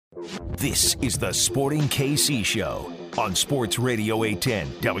This is the Sporting KC Show on Sports Radio 810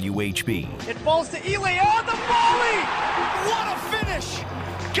 WHB. It falls to Aly on the volley! What a finish!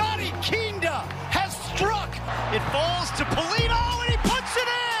 Gotti Kinda has struck! It falls to Polino and he puts it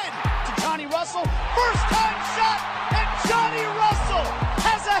in! To Johnny Russell, first time shot, and Johnny Russell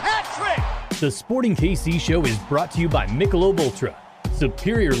has a hat trick! The Sporting KC Show is brought to you by Michelob Ultra.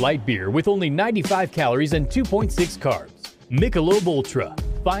 Superior light beer with only 95 calories and 2.6 carbs. Michelob Ultra.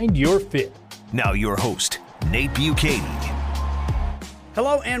 Find your fit. Now your host, Nate Buchanan.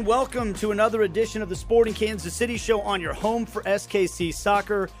 Hello and welcome to another edition of the Sporting Kansas City Show on your home for SKC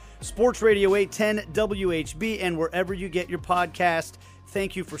Soccer, Sports Radio 810 WHB, and wherever you get your podcast.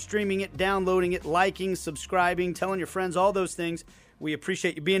 Thank you for streaming it, downloading it, liking, subscribing, telling your friends, all those things. We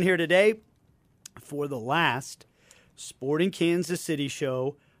appreciate you being here today for the last Sporting Kansas City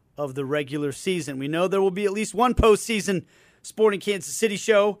Show of the regular season. We know there will be at least one postseason Sporting Kansas City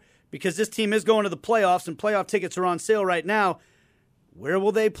Show because this team is going to the playoffs and playoff tickets are on sale right now. Where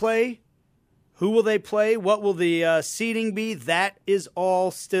will they play? Who will they play? What will the seeding be? That is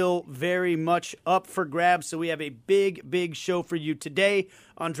all still very much up for grabs. So we have a big show for you today.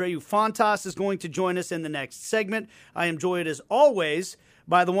 Andreu Fontàs is going to join us in the next segment. I am joined as always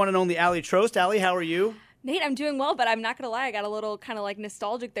by the one and only Aly Trost. Aly, how are you? Nate, I'm doing well, but I'm not going to lie. I got a little kind of like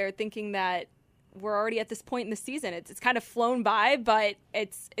nostalgic there thinking that we're already at this point in the season. It's kind of flown by, but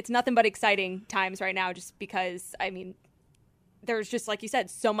it's nothing but exciting times right now just because, I mean, there's just, like you said,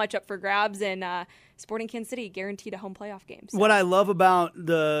 so much up for grabs, and Sporting Kansas City guaranteed a home playoff game. So. What I love about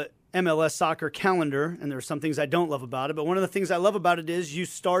the MLS soccer calendar, and there are some things I don't love about it, but one of the things I love about it is you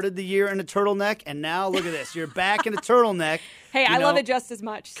started the year in a turtleneck, and now look at this. You're back in a turtleneck. Hey, I love it just as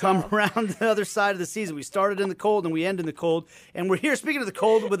much. So. Come around the other side of the season. We started in the cold, and we end in the cold. And we're here, speaking of the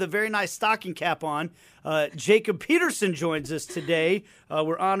cold, with a very nice stocking cap on. Jacob Peterson joins us today.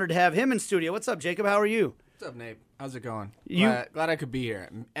 We're honored to have him in studio. What's up, Jacob? How are you? What's up, Nate? How's it going? Glad I could be here.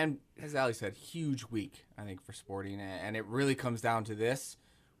 And as Aly said, huge week, I think, for Sporting. And it really comes down to this,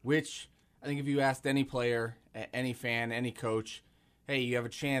 which I think if you asked any player, any fan, any coach, hey, you have a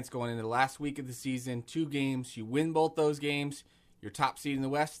chance going into the last week of the season, 2 games, you win both those games, you're top seed in the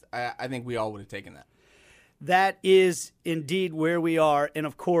West, I think we all would have taken that. That is indeed where we are. And,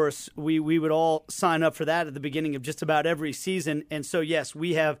 of course, we would all sign up for that at the beginning of just about every season. And so, yes,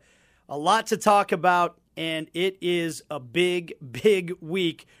 we have a lot to talk about, and it is a big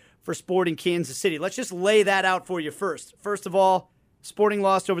week for Sporting Kansas City. Let's just lay that out for you first. First of all, Sporting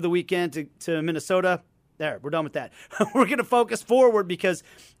lost over the weekend to Minnesota. There, we're done with that. We're going to focus forward because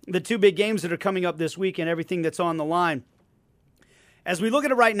the 2 big games that are coming up this week and everything that's on the line. As we look at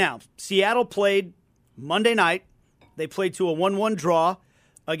it right now, Seattle played Monday night. They played to a 1-1 draw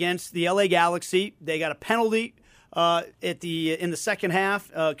against the LA Galaxy. They got a penalty in the second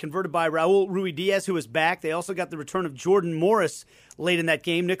half, converted by Raul Ruidiaz, who is back. They also got the return of Jordan Morris late in that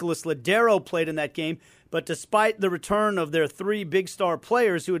game. Nicholas Ladero played in that game. But despite the return of their 3 big star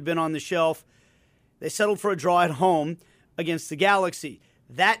players who had been on the shelf, they settled for a draw at home against the Galaxy.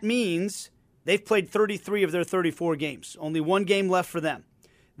 That means they've played 33 of their 34 games. Only 1 game left for them.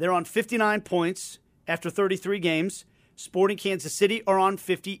 They're on 59 points after 33 games. Sporting Kansas City are on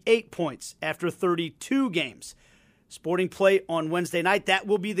 58 points after 32 games. Sporting play on Wednesday night. That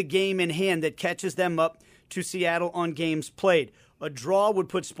will be the game in hand that catches them up to Seattle on games played. A draw would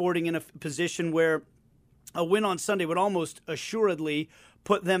put Sporting in a position where a win on Sunday would almost assuredly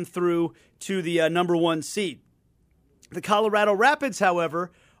put them through to the number 1 seed. The Colorado Rapids,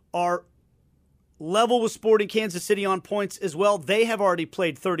 however, are level with Sporting Kansas City on points as well. They have already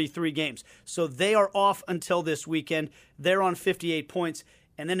played 33 games, so they are off until this weekend. They're on 58 points.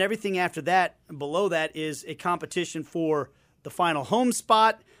 And then everything after that, below that, is a competition for the final home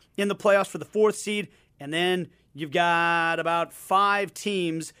spot in the playoffs for the 4th seed. And then you've got about 5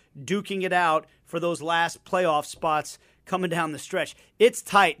 teams duking it out for those last playoff spots coming down the stretch. It's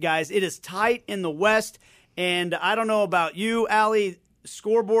tight, guys. It is tight in the West. And I don't know about you, Aly.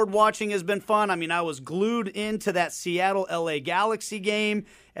 Scoreboard watching has been fun. I mean, I was glued into that Seattle-LA Galaxy game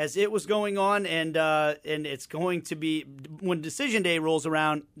as it was going on, and it's going to be, when Decision Day rolls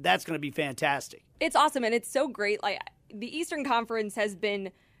around, that's going to be fantastic. It's awesome, and it's so great. Like, the Eastern Conference has been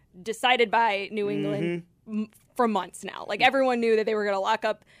decided by New England for months now. Like, everyone knew that they were going to lock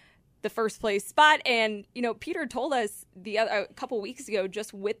up the first place spot. And, you know, Peter told us a couple weeks ago,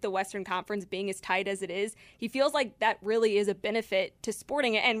 just with the Western Conference being as tight as it is, he feels like that really is a benefit to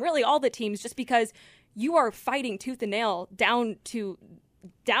Sporting and really all the teams, just because you are fighting tooth and nail down to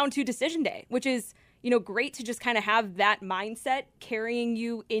Decision Day, which is, you know, great to just kind of have that mindset carrying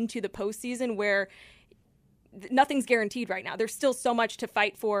you into the postseason where nothing's guaranteed right now. There's still so much to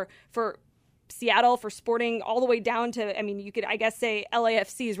fight for Seattle, for Sporting, all the way down to, I mean, you could, I guess, say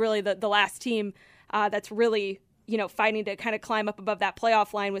LAFC is really the last team that's really, fighting to kind of climb up above that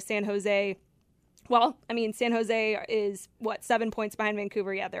playoff line with San Jose. Well, I mean, San Jose is, 7 points behind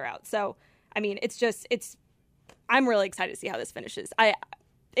Vancouver? Yeah, they're out. So, I mean, I'm really excited to see how this finishes.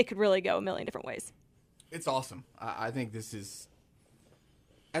 It could really go a million different ways. It's awesome. I think this is,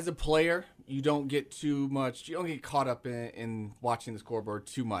 as a player, you don't get caught up in watching the scoreboard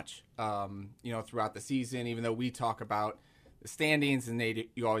too much, throughout the season, even though we talk about the standings, and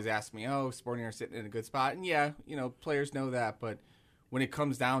you always ask me, Sporting are sitting in a good spot. And yeah, players know that, but when it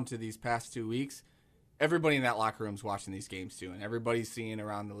comes down to these past 2 weeks, everybody in that locker room is watching these games too, and everybody's seeing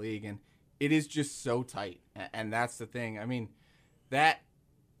around the league, and it is just so tight. And that's the thing. I mean, that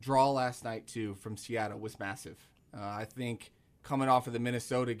draw last night too from Seattle was massive. I think coming off of the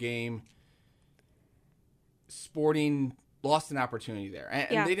Minnesota game, Sporting lost an opportunity there,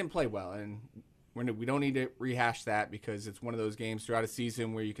 and they didn't play well. And we don't need to rehash that, because it's one of those games throughout a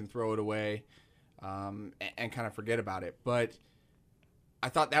season where you can throw it away and kind of forget about it. But I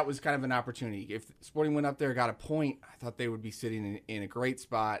thought that was kind of an opportunity. If Sporting went up there, got a point, I thought they would be sitting in a great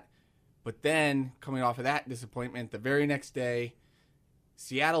spot. But then, coming off of that disappointment, the very next day,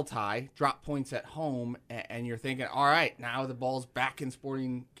 Seattle tie, drop points at home, and you're thinking, all right, now the ball's back in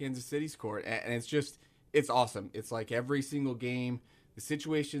Sporting Kansas City's court. And it's awesome. It's like every single game, the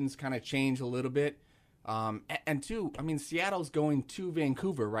situations kind of change a little bit. And two, I mean, Seattle's going to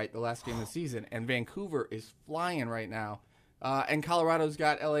Vancouver, right, the last game of the season, and Vancouver is flying right now. And Colorado's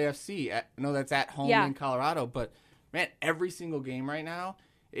got LAFC. I know that's at home in Colorado, but, man, every single game right now,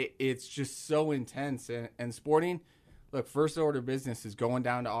 it's just so intense. And Sporting, look, first order business is going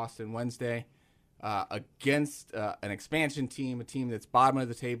down to Austin Wednesday against an expansion team, a team that's bottom of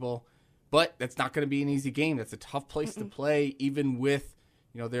the table. But that's not going to be an easy game. That's a tough place to play, even with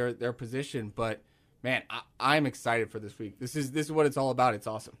their position. But man, I'm excited for this week. This is what it's all about. It's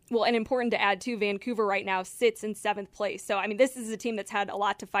awesome. Well, and important to add too, Vancouver right now sits in 7th place. So I mean, this is a team that's had a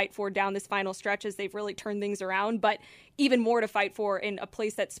lot to fight for down this final stretch as they've really turned things around. But even more to fight for in a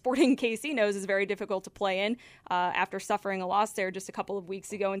place that Sporting KC knows is very difficult to play in after suffering a loss there just a couple of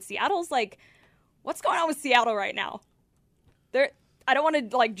weeks ago. And Seattle's like, what's going on with Seattle right now? I don't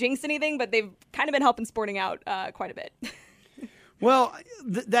want to jinx anything, but they've kind of been helping Sporting out quite a bit. Well,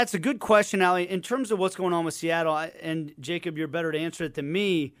 that's a good question, Aly. In terms of what's going on with Seattle, and Jacob, you're better to answer it than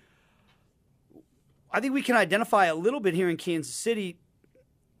me, I think we can identify a little bit here in Kansas City.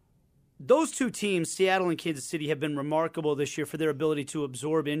 Those two teams, Seattle and Kansas City, have been remarkable this year for their ability to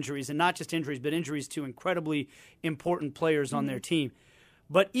absorb injuries, and not just injuries, but injuries to incredibly important players on their team.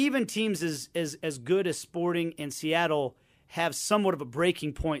 But even teams as good as Sporting and Seattle have somewhat of a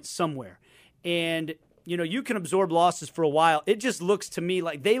breaking point somewhere. And you can absorb losses for a while. It just looks to me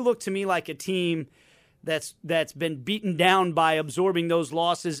like they look to me like a team that's been beaten down by absorbing those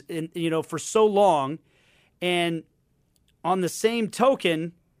losses for so long. And on the same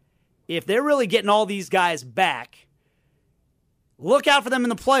token, if they're really getting all these guys back, look out for them in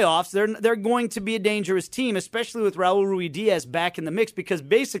the playoffs. They're going to be a dangerous team, especially with Raul Ruidiaz back in the mix, because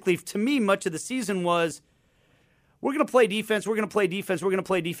basically, to me, much of the season was, we're going to play defense, we're going to play defense, we're going to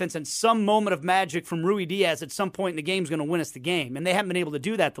play defense, and some moment of magic from Ruidiaz at some point in the game is going to win us the game. And they haven't been able to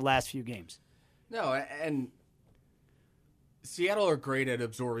do that the last few games. No, and Seattle are great at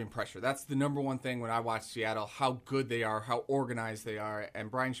absorbing pressure. That's the number one thing when I watch Seattle, how good they are, how organized they are. And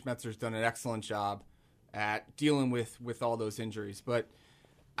Brian Schmetzer's done an excellent job at dealing with all those injuries. But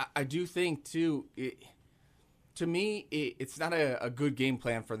I do think, too, to me, it's not a good game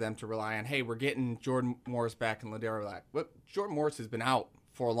plan for them to rely on, hey, we're getting Jordan Morris back and Ladero back. But Jordan Morris has been out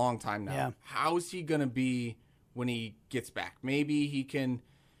for a long time now. Yeah. How is he going to be when he gets back? Maybe he can,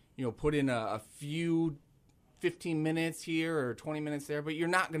 put in a few 15 minutes here or 20 minutes there, but you're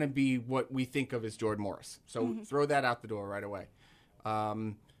not going to be what we think of as Jordan Morris. So throw that out the door right away.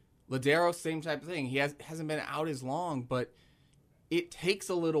 Ladero, same type of thing. He hasn't been out as long, but it takes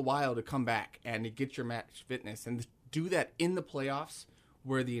a little while to come back and to get your match fitness, and to do that in the playoffs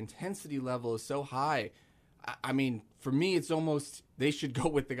where the intensity level is so high. I mean, for me, it's almost they should go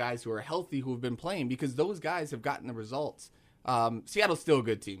with the guys who are healthy, who have been playing, because those guys have gotten the results. Seattle's still a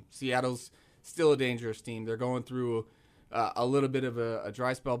good team. Seattle's still a dangerous team. They're going through a little bit of a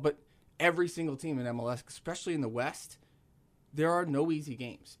dry spell, but every single team in MLS, especially in the West, there are no easy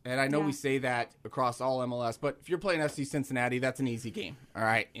games. And I know we say that across all MLS, but if you're playing FC Cincinnati, that's an easy game. All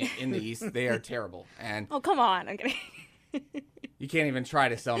right. In the East, they are terrible. And oh, come on. I'm kidding. You can't even try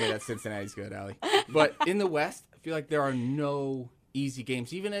to sell me that Cincinnati's good, Aly. But in the West, I feel like there are no easy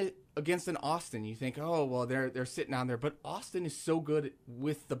games. Even against an Austin, you think, oh, well, they're sitting down there. But Austin is so good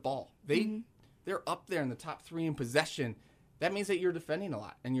with the ball. They're up there in the top 3 in possession. That means that you're defending a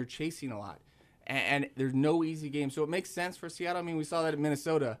lot and you're chasing a lot. And there's no easy game. So it makes sense for Seattle. I mean, we saw that in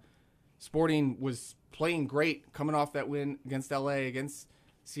Minnesota. Sporting was playing great, coming off that win against LA, against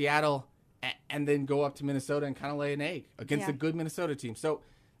Seattle, and then go up to Minnesota and kind of lay an egg against a good Minnesota team. So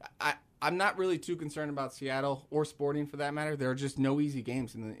I'm not really too concerned about Seattle or Sporting for that matter. There are just no easy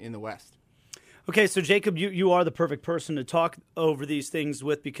games in the West. Okay, so Jacob, you are the perfect person to talk over these things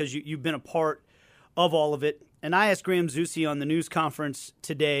with because you've been a part of all of it. And I asked Graham Zusi on the news conference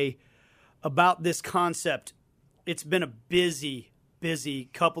today about this concept. It's been a busy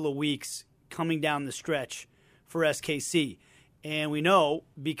couple of weeks coming down the stretch for SKC. And we know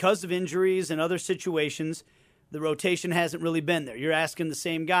because of injuries and other situations, the rotation hasn't really been there. You're asking the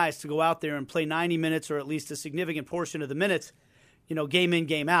same guys to go out there and play 90 minutes or at least a significant portion of the minutes, game in,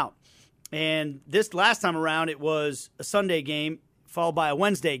 game out. And this last time around, it was a Sunday game followed by a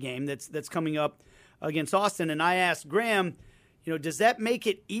Wednesday game that's coming up against Austin. And I asked Graham, does that make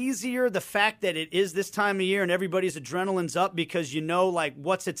it easier, the fact that it is this time of year and everybody's adrenaline's up because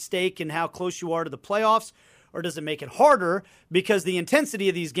what's at stake and how close you are to the playoffs? Or does it make it harder because the intensity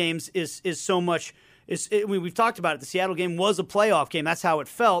of these games is so much? We've talked about it. The Seattle game was a playoff game. That's how it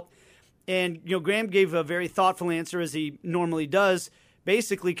felt. And, Graham gave a very thoughtful answer, as he normally does,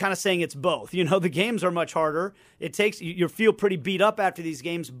 basically kind of saying it's both. The games are much harder. It takes you feel pretty beat up after these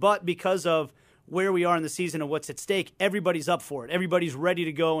games, but because of where we are in the season and what's at stake, everybody's up for it. Everybody's ready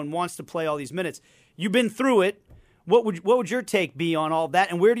to go and wants to play all these minutes. You've been through it. What would your take be on all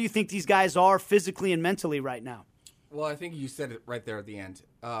that, and where do you think these guys are physically and mentally right now? Well, I think you said it right there at the end.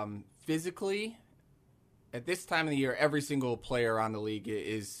 Physically, at this time of the year, every single player on the league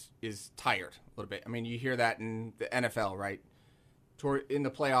is tired a little bit. I mean, you hear that in the NFL, right? In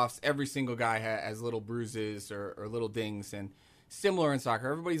the playoffs, every single guy has little bruises or little dings, and similar in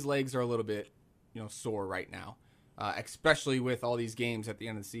soccer. Everybody's legs are a little bit sore right now, especially with all these games at the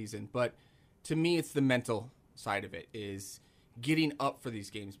end of the season. But to me, it's the mental side of it, is getting up for these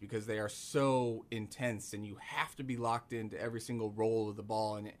games because they are so intense and you have to be locked into every single roll of the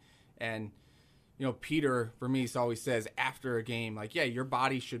ball. And Peter, for me, always says after a game, your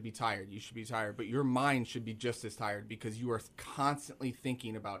body should be tired. You should be tired, but your mind should be just as tired because you are constantly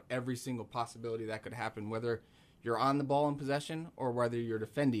thinking about every single possibility that could happen, whether you're on the ball in possession or whether you're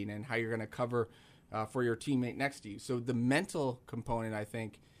defending and how you're going to cover for your teammate next to you. So the mental component, I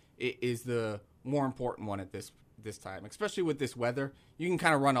think, is the more important one at this time, especially with this weather. You can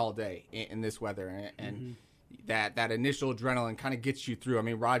kind of run all day in this weather, and that initial adrenaline kind of gets you through. I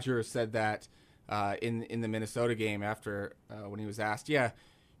mean, Roger said that in the Minnesota game after when he was asked, you're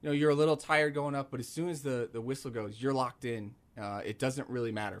a little tired going up, but as soon as the whistle goes, you're locked in. It doesn't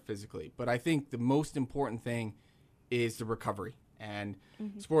really matter physically. But I think the most important thing is the recovery. And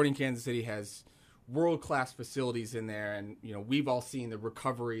Sporting Kansas City has world-class facilities in there, and we've all seen the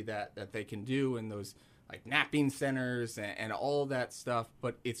recovery that they can do in those napping centers and all that stuff.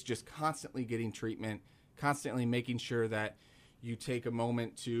 But it's just constantly getting treatment, constantly making sure that you take a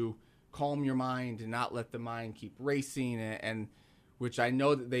moment to calm your mind and not let the mind keep racing, and which I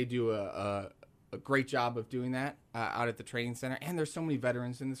know that they do a great job of doing that out at the training center. And there's so many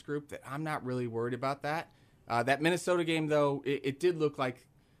veterans in this group that I'm not really worried about that. That Minnesota game, though, it did look like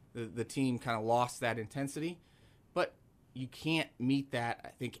the team kind of lost that intensity, but you can't meet that, I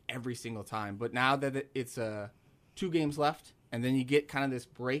think, every single time. But now that it's 2 games left, and then you get kind of this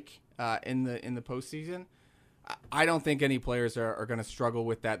break in the postseason, I don't think any players are going to struggle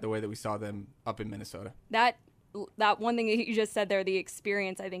with that the way that we saw them up in Minnesota. That one thing that you just said there, the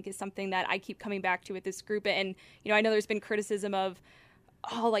experience, I think, is something that I keep coming back to with this group. And, I know there's been criticism of,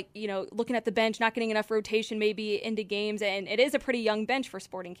 looking at the bench, not getting enough rotation maybe into games. And it is a pretty young bench for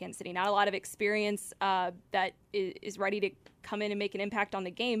Sporting Kansas City. Not a lot of experience that is ready to come in and make an impact on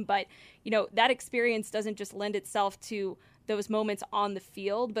the game. But, that experience doesn't just lend itself to those moments on the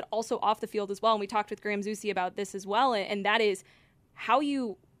field, but also off the field as well. And we talked with Graham Zusi about this as well. And that is how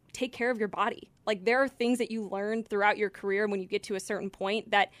you take care of your body. There are things that you learn throughout your career when you get to a certain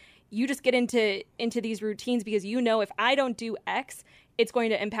point that you just get into these routines because if I don't do X, it's going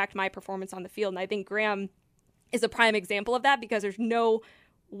to impact my performance on the field. And I think Graham is a prime example of that because there's no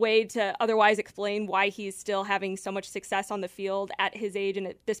way to otherwise explain why he's still having so much success on the field at his age and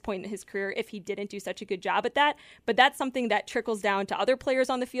at this point in his career if he didn't do such a good job at that. But that's something that trickles down to other players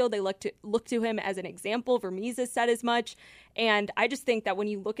on the field. They look to him as an example. Vermees has said as much. And I just think that when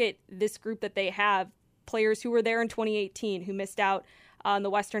you look at this group that they have, players who were there in 2018 who missed out in the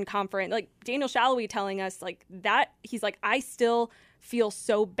Western Conference. Like Daniel Shalhoub telling us like that, he's like, I still feel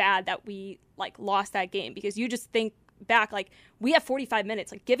so bad that we like lost that game, because you just think back, like, we have 45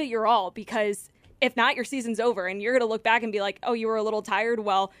 minutes, like, give it your all, because if not, your season's over, and you're going to look back and be like, oh, you were a little tired.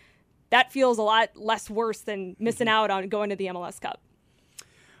 Well, that feels a lot less worse than missing out on going to the MLS Cup.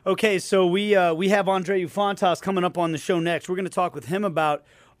 Okay, so we have Andreu Fontàs coming up on the show next. We're going to talk with him about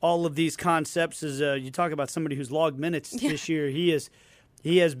all of these concepts. As you talk about somebody who's logged minutes this year, he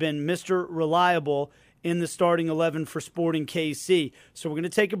has been Mr. Reliable in the starting 11 for Sporting KC. So we're going to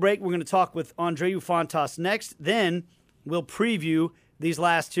take a break. We're going to talk with Andreu Fontàs next. Then we'll preview these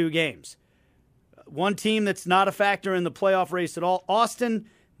last two games. One team that's not a factor in the playoff race at all, Austin,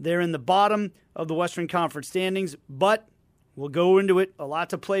 they're in the bottom of the Western Conference standings, but we'll go into it. A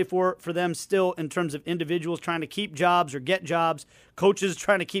lot to play for them still in terms of individuals trying to keep jobs or get jobs, coaches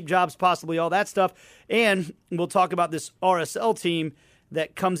trying to keep jobs, possibly all that stuff. And we'll talk about this RSL team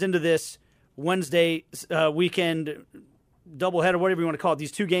that comes into this Wednesday weekend doubleheader, whatever you want to call it.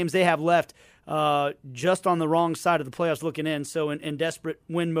 These two games they have left just on the wrong side of the playoffs looking in, so in desperate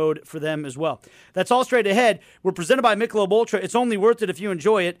win mode for them as well. That's all straight ahead. We're presented by Michelob Ultra. It's only worth it if you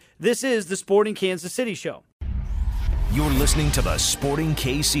enjoy it. This is the Sporting Kansas City Show. You're listening to the Sporting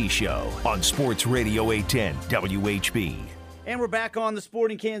KC Show on Sports Radio 810 WHB. And we're back on the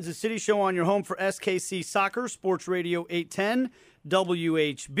Sporting Kansas City Show on your home for SKC Soccer, Sports Radio 810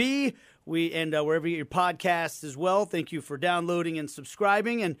 WHB. And wherever you get your podcasts as well, thank you for downloading and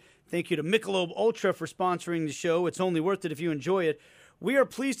subscribing. And thank you to Michelob Ultra for sponsoring the show. It's only worth it if you enjoy it. We are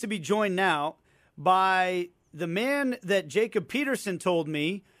pleased to be joined now by the man that Jacob Peterson told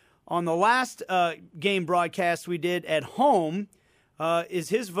me on the last game broadcast we did at home is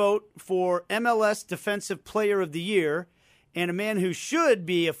his vote for MLS Defensive Player of the Year, and a man who should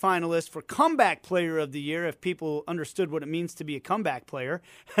be a finalist for Comeback Player of the Year if people understood what it means to be a comeback player.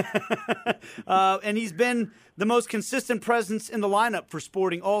 And he's been the most consistent presence in the lineup for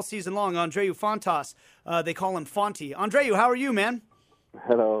Sporting all season long, Andreu Fontàs. They call him Fonty. Andreu, how are you, man?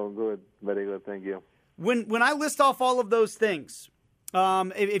 Hello, good. Very good, thank you. When I list off all of those things,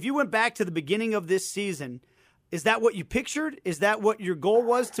 if you went back to the beginning of this season, is that what you pictured? Is that what your goal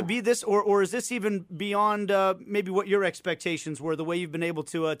was to be this? Or is this even beyond maybe what your expectations were, the way you've been able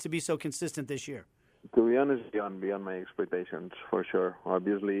to be so consistent this year? To be honest, beyond my expectations, for sure.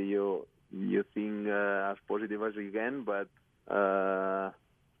 Obviously, you think as positive as you can, but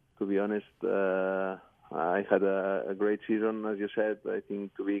to be honest, I had a great season, as you said. I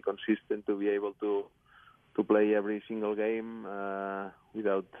think to be consistent, to be able to play every single game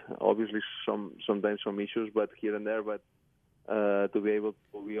without obviously sometimes some issues, but here and there. But to be able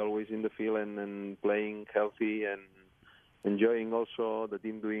to be always in the field and playing healthy and enjoying also the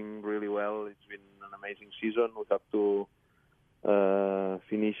team doing really well. It's been an amazing season. We have to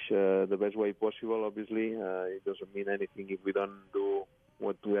finish the best way possible. Obviously, it doesn't mean anything if we don't do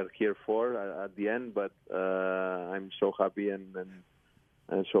what we are here for at the end. But I'm so happy and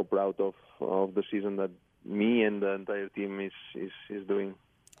so proud of the season that me and the entire team is doing.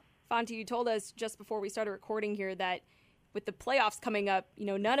 Fonty, you told us just before we started recording here that with the playoffs coming up,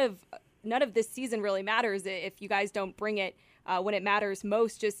 none of this season really matters if you guys don't bring it when it matters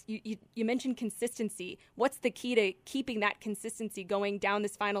most. Just you mentioned consistency. What's the key to keeping that consistency going down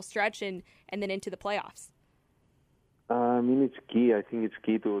this final stretch and then into the playoffs? It's key. I think it's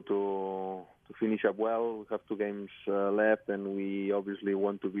key to finish up well. We have 2 games left, and we obviously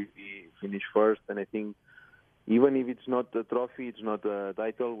want to finish first. And I think even if it's not a trophy, it's not a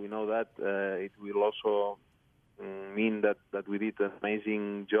title, we know that. It will also mean that we did an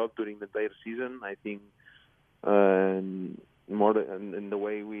amazing job during the entire season. I think more in the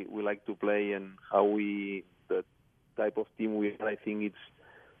way we like to play and how the type of team we are, I think it's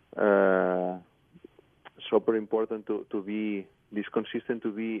super important to be this consistent,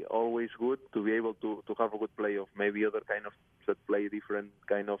 to be always good, to be able to have a good playoff. Maybe other kind of that play different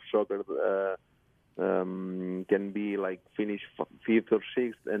kind of soccer can be like finish 5th or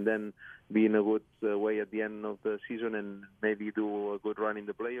 6th and then be in a good way at the end of the season and maybe do a good run in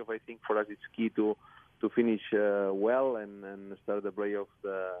the playoff. I think for us it's key to finish well and start the playoff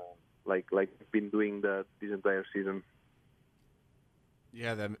like we've been doing this entire season.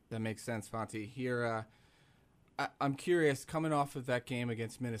 Yeah, that makes sense, Fonty. Here, I'm curious, coming off of that game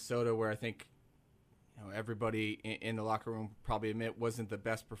against Minnesota, where I think everybody in the locker room probably admit wasn't the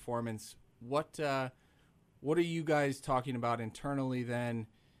best performance. What are you guys talking about internally then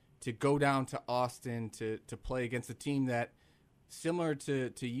to go down to Austin to play against a team that, similar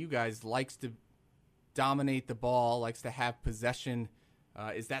to you guys, likes to dominate the ball, likes to have possession?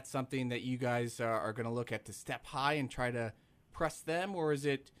 Is that something that you guys are going to look at to step high and try to press them, or is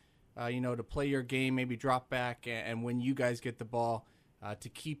it, to play your game, maybe drop back, and when you guys get the ball, to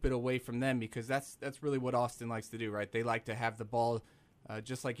keep it away from them? Because that's really what Austin likes to do, right? They like to have the ball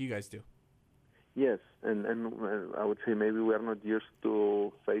just like you guys do. Yes, and I would say maybe we are not used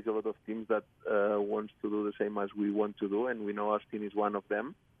to face a lot of teams that wants to do the same as we want to do, and we know Austin is one of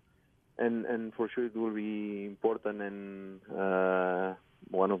them. And for sure it will be important and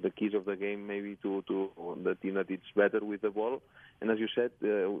one of the keys of the game maybe to the team that it's better with the ball. And as you said,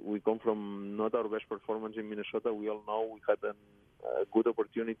 we come from not our best performance in Minnesota. We all know we had a good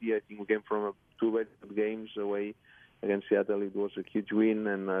opportunity. I think we came from 2 very good games away against Seattle. It was a huge win,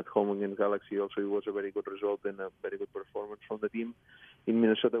 and at home against Galaxy also it was a very good result and a very good performance from the team. In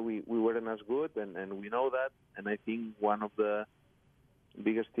Minnesota we weren't as good, and we know that. And I think one of the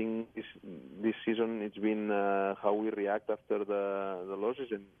biggest thing is this season it's been how we react after the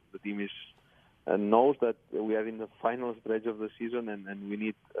losses, and the team knows that we are in the final stretch of the season, and we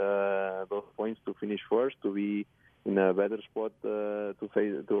need those points to finish first, to be in a better spot to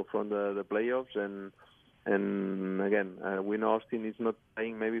front the playoffs. And again, we know Austin is not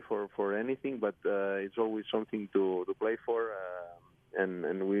playing maybe for anything, but it's always something to play for,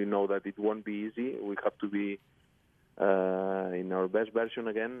 and we know that it won't be easy. We have to be in our best version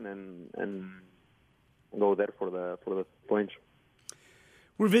again and go there for the points.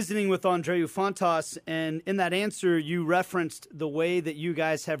 We're visiting with Andreu Fontàs, and in that answer, you referenced the way that you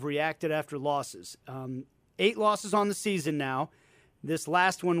guys have reacted after losses. 8 losses on the season now. This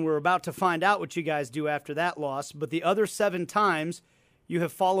last one, we're about to find out what you guys do after that loss, but the other 7 times, you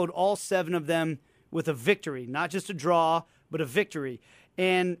have followed all 7 of them with a victory, not just a draw, but a victory.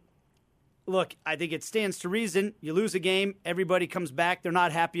 And look, I think it stands to reason. You lose a game, everybody comes back. They're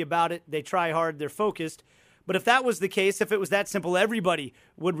not happy about it. They try hard. They're focused. But if that was the case, if it was that simple, everybody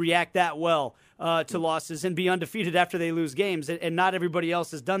would react that well to losses and be undefeated after they lose games, and not everybody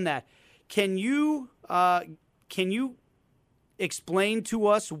else has done that. Can you explain to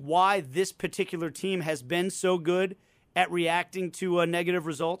us why this particular team has been so good at reacting to negative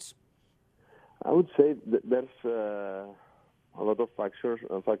results? I would say that there's a lot of factors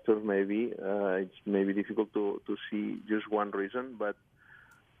maybe. It's maybe difficult to see just one reason, but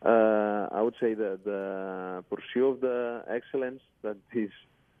I would say that the pursuit of the excellence that is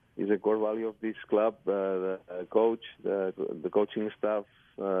a core value of this club, the coach, the coaching staff,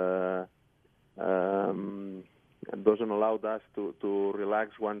 doesn't allow us to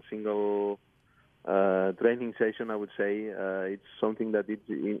relax one single training session. I would say it's something that it's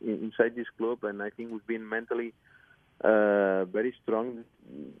inside this club, and I think we've been mentally very strong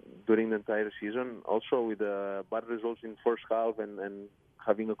during the entire season. Also with bad results in first half and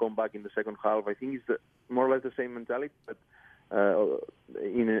having a comeback in the second half, I think it's more or less the same mentality, but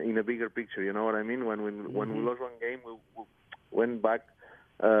in a bigger picture. You know what I mean? When we lost one game, we went back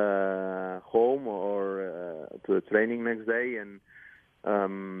home or to the training next day, and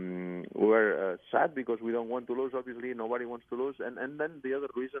we were sad because we don't want to lose. Obviously, nobody wants to lose. And then the other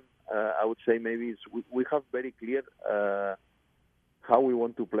reason I would say maybe is we have very clear how we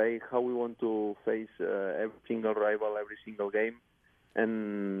want to play, how we want to face every single rival, every single game.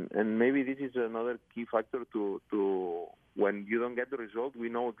 And maybe this is another key factor to when you don't get the result, we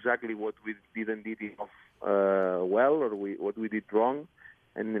know exactly what we didn't do enough well, or what we did wrong,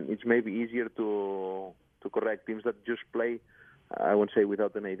 and it's maybe easier to correct. Teams that just play, I won't say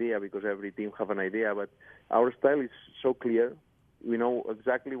without an idea, because every team have an idea, but our style is so clear. We know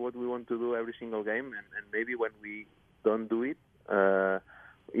exactly what we want to do every single game, and maybe when we don't do it,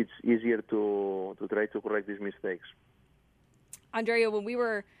 it's easier to try to correct these mistakes. Andreu, when we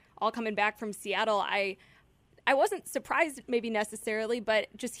were all coming back from Seattle, I wasn't surprised maybe necessarily, but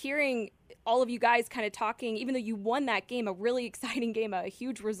just hearing all of you guys kind of talking, even though you won that game, a really exciting game, a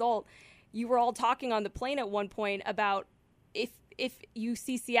huge result, you were all talking on the plane at one point about if you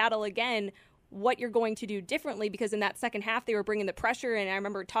see Seattle again, what you're going to do differently, because in that second half they were bringing the pressure, and I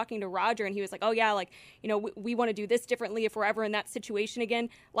remember talking to Roger and he was like, oh yeah, like, you know, we want to do this differently if we're ever in that situation again.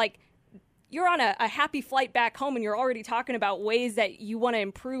 Like, you're on a happy flight back home and you're already talking about ways that you want to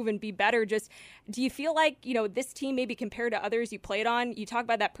improve and be better. Just, do you feel like, you know, this team maybe compared to others you played on, you talk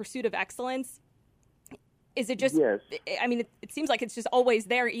about that pursuit of excellence? Is it just, yes. I mean, it seems like it's just always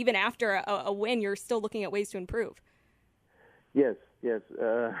there, even after a win, you're still looking at ways to improve. Yes.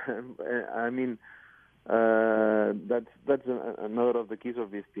 I mean, that's another of the keys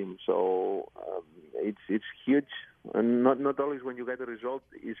of this team. So it's huge, and not always when you get a result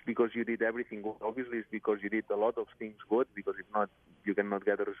is because you did everything good. Obviously, it's because you did a lot of things good. Because if not, you cannot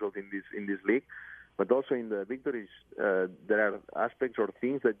get a result in this league. But also in the victories, there are aspects or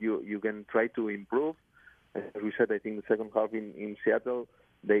things that you can try to improve. as we said, I think the second half in Seattle,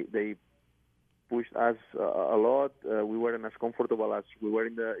 they pushed us a lot. We weren't as comfortable as we were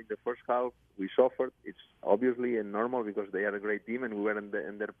in the first half. We suffered. It's obviously and normal because they are a great team and we were in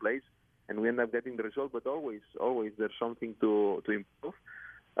their place, and we end up getting the result. But always there's something to improve.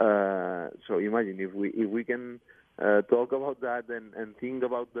 So imagine if we can talk about that and think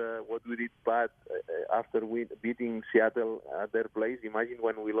about what we did bad after beating Seattle at their place. Imagine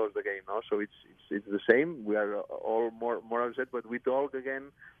when we lost the game. No? So it's the same. We are all more upset, but we talk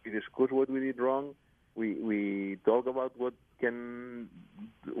again. We discuss what we did wrong. We talk about what can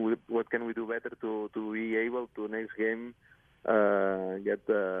we do better to be able to next game get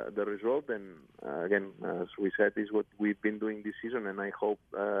the result. And again, as we said, this is what we've been doing this season, and I hope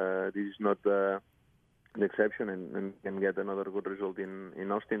this is not the exception and can get another good result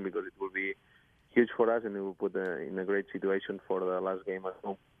in Austin, because it will be huge for us and it will put in a great situation for the last game at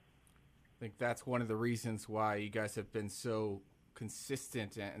home. I think that's one of the reasons why you guys have been so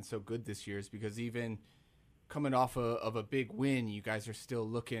consistent and so good this year, is because even coming off of a big win, you guys are still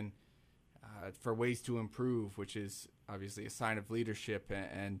looking for ways to improve, which is obviously a sign of leadership,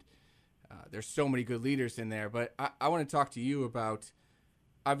 and there's so many good leaders in there. But I want to talk to you about,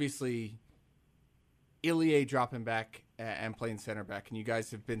 obviously, Aly dropping back and playing center back, and you guys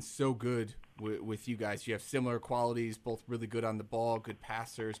have been so good with you guys. You have similar qualities, both really good on the ball, good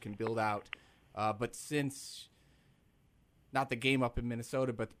passers, can build out. But since not the game up in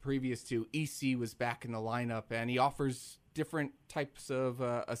Minnesota, but the previous two, EC was back in the lineup, and he offers different types of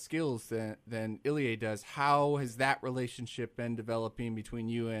skills than Aly does. How has that relationship been developing between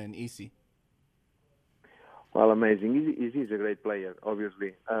you and EC? Well, amazing. He's a great player,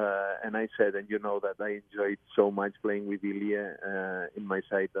 obviously. And I said, and you know that I enjoyed so much playing with Ilya in my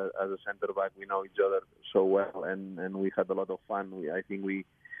side as a center back. We know each other so well, and we had a lot of fun. I think we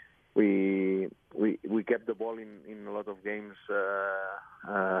kept the ball in a lot of games,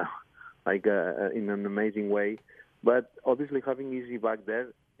 in an amazing way. But obviously, having Izzy back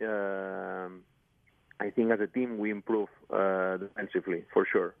there, I think as a team we improve defensively for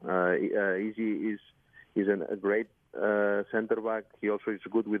sure. Izzy is a great center back. He also is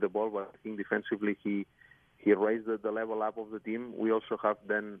good with the ball, but I think defensively he raised the level up of the team. We also have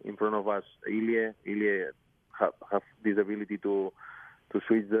then in front of us Ilya. Ilya have this ability to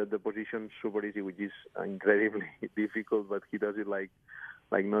switch the position super easy, which is incredibly difficult, but he does it like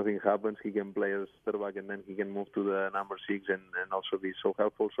nothing happens. He can play as center back and then he can move to the number 6 and also be so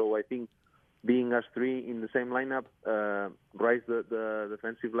helpful. So I think being us three in the same lineup raise the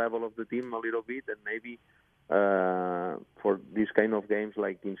defensive level of the team a little bit, and maybe for these kind of games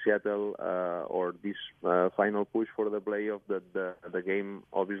like in Seattle or this final push for the playoff, the game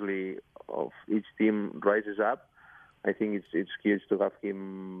obviously of each team rises up. I think it's huge to have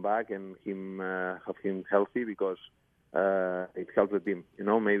him back and have him healthy, because it helps the team. You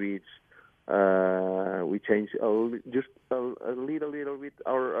know, maybe it's we change just a little bit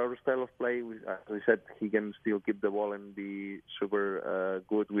our style of play. As we said, he can still keep the ball and be super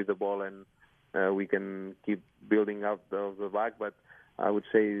good with the ball, and we can keep building up the back. But I would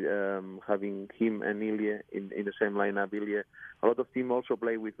say having him and Ilya in the same lineup. Ilya, a lot of teams also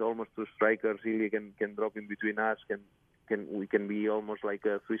play with almost two strikers. Ilya can drop in between us. We can be almost like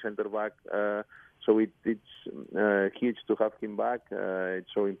a 3 center back. So it's huge to have him back.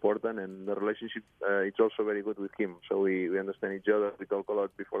 It's so important, and the relationship it's also very good with him. So we understand each other. We talk a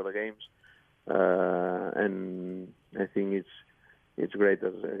lot before the games, and I think it's great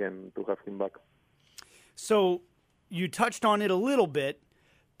again to have him back. So you touched on it a little bit,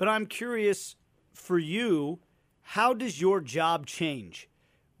 but I'm curious for you, how does your job change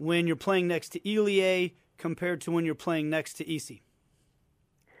when you're playing next to Ilya compared to when you're playing next to EC?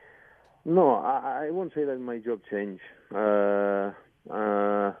 No, I won't say that my job changed. I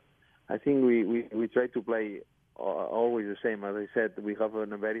think we try to play always the same. As I said, we have a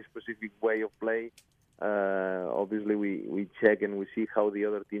very specific way of play. Obviously, we check and we see how the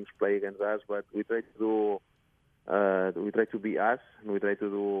other teams play against us, but we try to be us, and we try to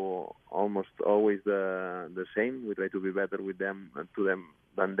do almost always the same. We try to be better with them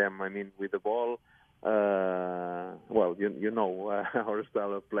than them. I mean, with the ball. Well, you know our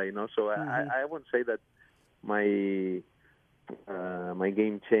style of play, no? So I won't say that my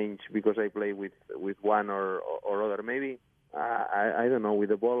game changed because I play with one or other. Maybe I don't know, with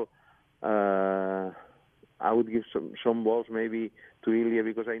the ball. I would give some balls maybe to Ilya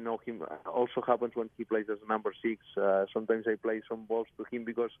because I know him. Also happens when he plays as number 6. Sometimes I play some balls to him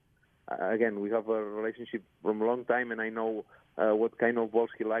because again, we have a relationship from a long time, and I know what kind of balls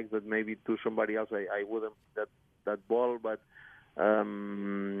he likes. But maybe to somebody else, I wouldn't that ball. But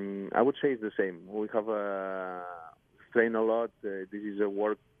I would say it's the same. We have trained a lot. This is a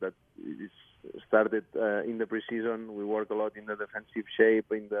work that is started in the preseason. We work a lot in the defensive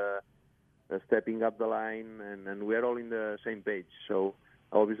shape, in the stepping up the line, and we are all in the same page. So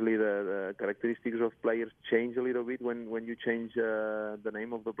obviously the characteristics of players change a little bit when you change the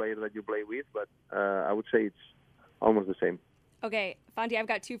name of the player that you play with, but I would say it's almost the same. Okay, Fonty, I've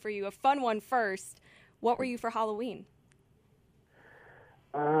got two for you. A fun one first. What were you for Halloween?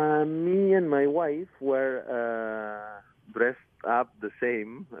 Me and my wife were dressed up the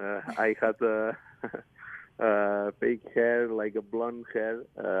same. I had fake hair, like a blonde hair.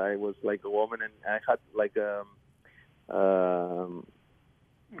 I was like a woman, and I had like a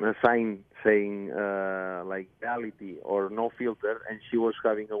sign saying like reality or no filter, and she was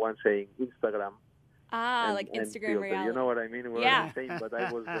having a one saying Instagram. Like Instagram filter. reality. You know what I mean? We're Yeah. the same, but I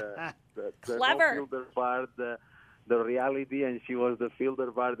was the Clever. no filter part, the reality, and she was the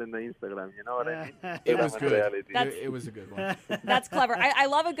filter part and the Instagram. You know what I mean? It was good. Reality. It was a good one. That's clever. I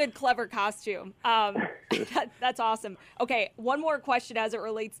love a good, clever costume. That's awesome. Okay, one more question as it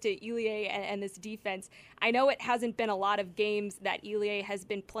relates to Aly and this defense. I know it hasn't been a lot of games that Aly has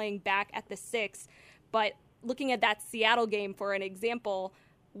been playing back at the 6, but looking at that Seattle game, for an example,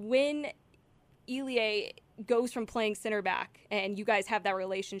 when Aly goes from playing center back and you guys have that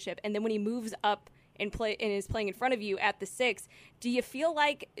relationship, and then when he moves up and is playing in front of you at the 6, do you feel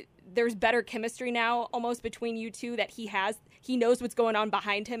like there's better chemistry now almost between you two, that he knows what's going on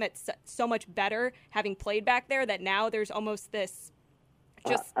behind him? It's so much better having played back there that now there's almost this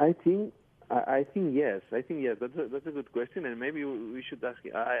just... I think yes. That's a good question, and maybe we should ask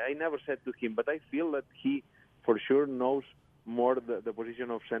him. I never said to him, but I feel that he for sure knows more the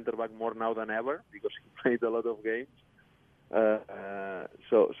position of center back more now than ever, because he played a lot of games.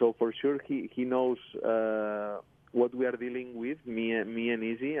 So for sure he knows what we are dealing with, me and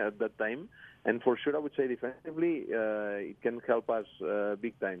Izzy at that time, and for sure I would say defensively it can help us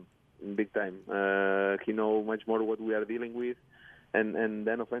big time. He knows much more what we are dealing with, and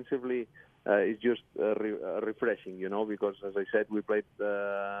then offensively it's just refreshing, because as I said, we played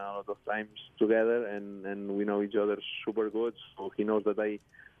a lot of times together, and we know each other super good. So he knows that I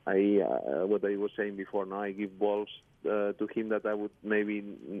what I was saying before. Now I give balls to him that I would maybe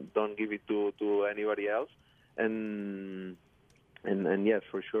don't give it to anybody else, and yes,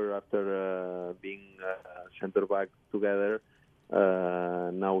 for sure, after being center back together,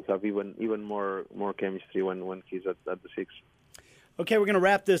 now we have even more chemistry when he's at the 6. Okay, we're going to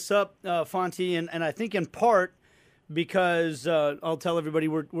wrap this up, Fonty, and I think in part because I'll tell everybody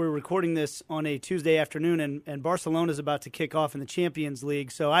we're recording this on a Tuesday afternoon, and Barcelona is about to kick off in the Champions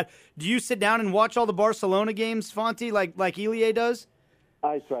League. So do you sit down and watch all the Barcelona games, Fonty, like Aly does?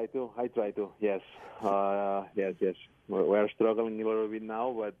 I try to, yes. Yes. We're struggling a little bit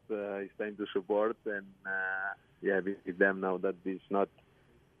now, but it's time to support, and with them now that it's not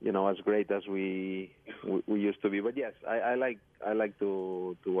as great as we used to be. But yes, I like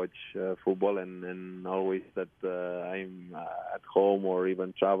to watch football, and always that I'm at home or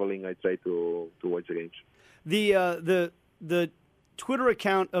even traveling, I try to watch the games. The Twitter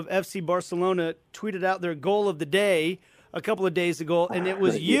account of FC Barcelona tweeted out their goal of the day a couple of days ago, and it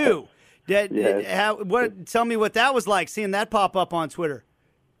was you. Yes. Tell me what that was like, seeing that pop up on Twitter.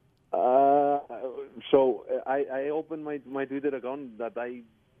 So I opened my Twitter account that I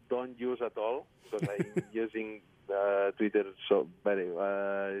don't use at all, because I'm using Twitter so very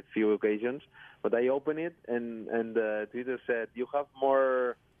few occasions. But I opened it, and Twitter said, "You have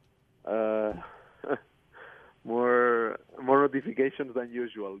more notifications than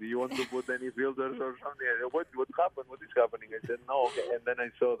usual. Do you want to put any filters or something?" What happened? What is happening? I said, "No, okay." And then I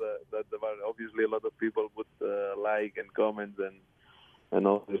saw that obviously a lot of people put like and comments and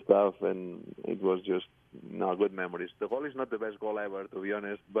all this stuff, and it was just good memories. The goal is not the best goal ever, to be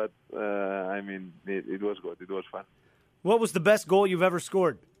honest, but it was good. It was fun. What was the best goal you've ever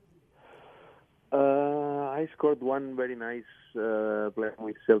scored? I scored one very nice playing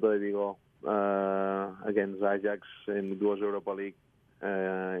with Celta de Vigo against Ajax, and it was Europa League.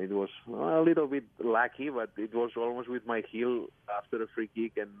 It was a little bit lucky, but it was almost with my heel after a free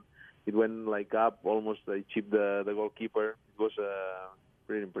kick, and it went up almost. I chipped the goalkeeper. It was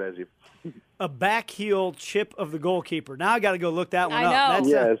pretty impressive. A back heel chip of the goalkeeper. Now I got to go look that one up. I know.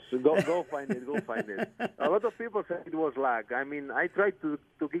 Yes, go find it. Go find it. A lot of people say it was luck. I mean, I tried to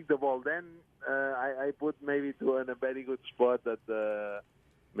kick the ball. Then I put maybe in a very good spot that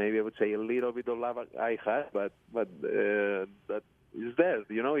maybe I would say a little bit of luck I had, but that is there.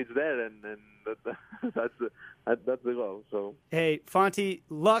 It's there, and that's the goal. So hey, Fonty,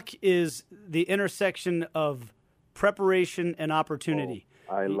 luck is the intersection of preparation and opportunity.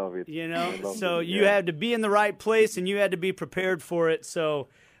 I love it. You had to be in the right place, and you had to be prepared for it. So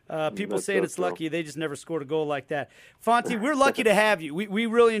people That's saying so it's true. lucky, they just never scored a goal like that. Fonty, we're lucky to have you. We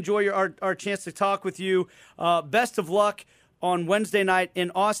really enjoy our chance to talk with you. Best of luck on Wednesday night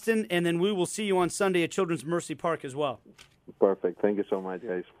in Austin, and then we will see you on Sunday at Children's Mercy Park as well. Perfect. Thank you so much,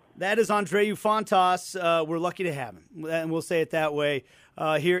 guys. That is Andreu Fontàs. We're lucky to have him, and we'll say it that way,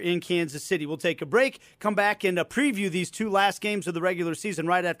 here in Kansas City. We'll take a break, come back, and preview these two last games of the regular season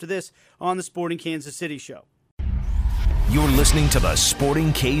right after this on the Sporting Kansas City Show. You're listening to the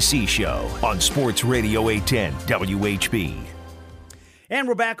Sporting KC Show on Sports Radio 810 WHB. And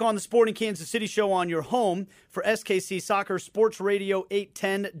we're back on the Sporting Kansas City Show on your home for SKC Soccer, Sports Radio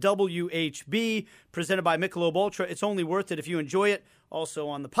 810 WHB, presented by Michelob Ultra. It's only worth it if you enjoy it. Also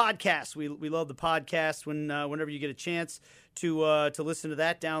on the podcast, we love the podcast. Whenever you get a chance to listen to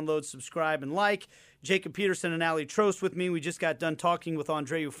that, download, subscribe, and like. Jacob Peterson and Aly Trost with me. We just got done talking with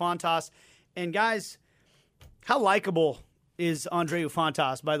Andreu Fontàs. And guys, how likable is Andreu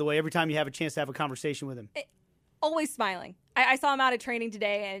Fontàs, by the way, every time you have a chance to have a conversation with him? Always smiling. I saw him out at training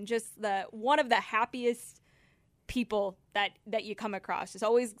today, and just one of the happiest people that you come across. Just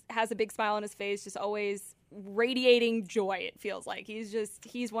always has a big smile on his face, just always radiating joy, it feels like.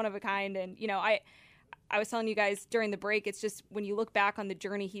 He's one of a kind. And, I was telling you guys during the break, it's just when you look back on the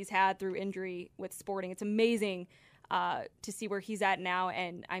journey he's had through injury with Sporting, it's amazing to see where he's at now.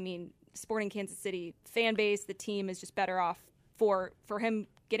 And, I mean, Sporting Kansas City fan base, the team is just better off for him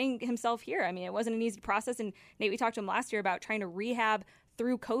getting himself here. I mean, it wasn't an easy process. And Nate, we talked to him last year about trying to rehab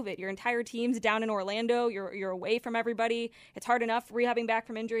through COVID. Your entire team's down in Orlando. You're away from everybody. It's hard enough rehabbing back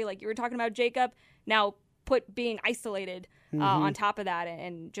from injury, like you were talking about, Jacob. Now put being isolated on top of that,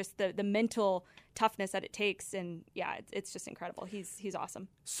 and just the mental toughness that it takes. And yeah, it's just incredible. He's awesome.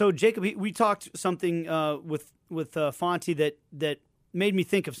 So Jacob, we talked something with Fonty that made me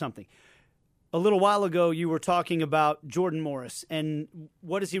think of something. A little while ago, you were talking about Jordan Morris and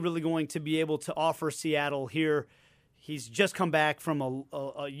what is he really going to be able to offer Seattle here. He's just come back from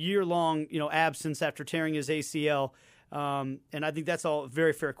a year-long absence after tearing his ACL, and I think that's all a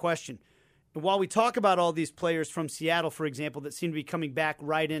very fair question. And while we talk about all these players from Seattle, for example, that seem to be coming back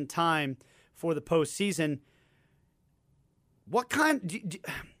right in time for the postseason, what kind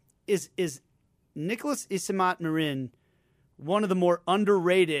is Nicolas Isimat-Mirin one of the more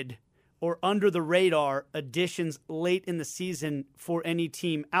underrated or under-the-radar additions late in the season for any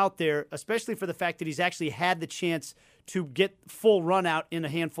team out there, especially for the fact that he's actually had the chance to get full run out in a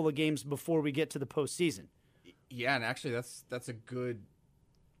handful of games before we get to the postseason? Yeah, and actually that's a good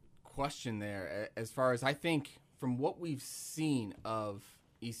question there. As far as I think from what we've seen of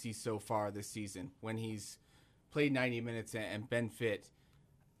EC so far this season, when he's played 90 minutes and been fit,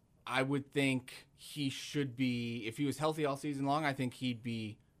 I would think he should be, if he was healthy all season long, I think he'd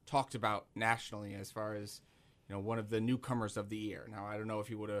be talked about nationally as far as one of the newcomers of the year. Now, I don't know if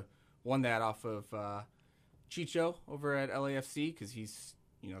he would have won that off of Chicho over at LAFC, because he's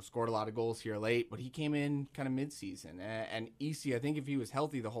scored a lot of goals here late, but he came in kind of mid-season. And EC, I think if he was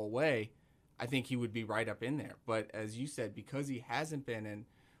healthy the whole way, I think he would be right up in there. But as you said, because he hasn't been and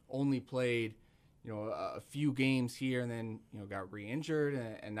only played a few games here and then got re-injured,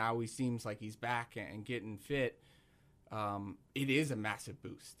 and now he seems like he's back and getting fit, it is a massive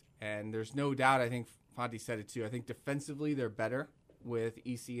boost. And there's no doubt, I think Fonty said it too, I think defensively they're better with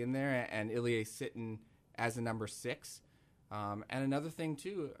EC in there and Ilie sitting as a number 6. And another thing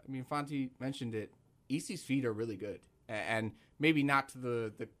too, I mean, Fonty mentioned it, EC's feet are really good. And maybe not to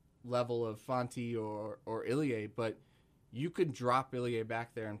the level of Fonty or Ilie, but you could drop Ilie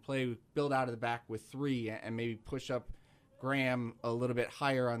back there and build out of the back with 3 and maybe push up Graham a little bit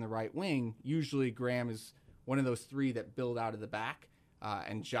higher on the right wing. Usually Graham is one of those 3 that build out of the back,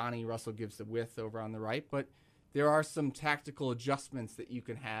 and Johnny Russell gives the width over on the right. But there are some tactical adjustments that you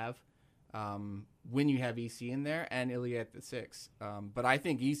can have when you have EC in there and Ilie at the 6. But I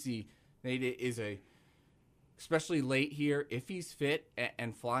think EC is especially late here, if he's fit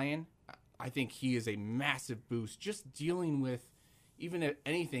and flying, I think he is a massive boost. Just dealing with even if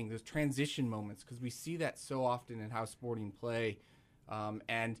anything, those transition moments, because we see that so often in how Sporting play.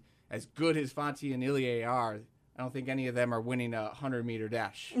 And as good as Fonty and Ilie are, I don't think any of them are winning a 100-meter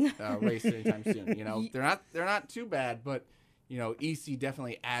dash race anytime soon. They're not too bad, but EC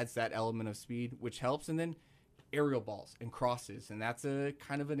definitely adds that element of speed, which helps. And then aerial balls and crosses, and that's a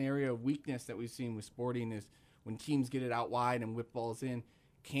kind of an area of weakness that we've seen with Sporting is when teams get it out wide and whip balls in.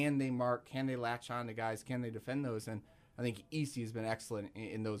 Can they mark? Can they latch on to guys? Can they defend those? And I think EC has been excellent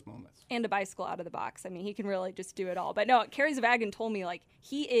in those moments. And a bicycle out of the box. I mean, he can really just do it all. But no, Kerry Zavagan told me,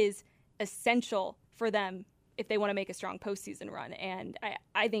 he is essential for them if they want to make a strong postseason run. And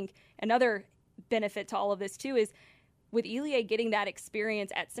I think another benefit to all of this too is with Aly getting that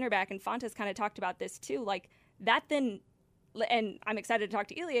experience at center back, and Fontàs kind of talked about this too, like that then, and I'm excited to talk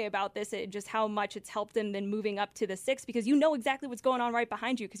to Aly about this, just how much it's helped him then moving up to the 6, because you know exactly what's going on right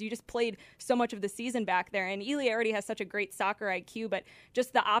behind you because you just played so much of the season back there. And Aly already has such a great soccer IQ, but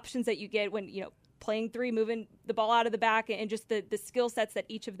just the options that you get when, playing 3, moving the ball out of the back, and just the skill sets that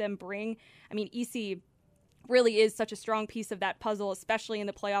each of them bring. I mean, EC really is such a strong piece of that puzzle, especially in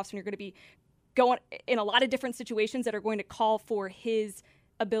the playoffs when you're going to be going in a lot of different situations that are going to call for his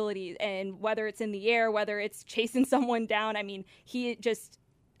ability, and whether it's in the air, whether it's chasing someone down. I mean, he just,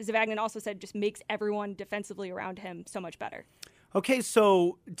 as Vagnon also said, just makes everyone defensively around him so much better. Okay,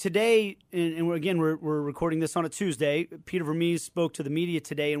 so today, and we're recording this on a Tuesday, Peter Vermees spoke to the media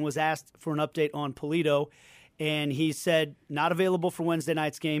today and was asked for an update on Pulido, and he said not available for Wednesday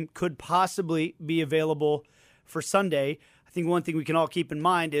night's game, could possibly be available for Sunday. I think one thing we can all keep in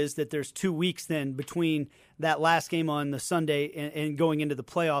mind is that there's 2 weeks then between that last game on the Sunday and going into the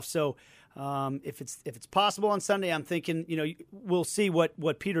playoffs. So if it's possible on Sunday, I'm thinking, we'll see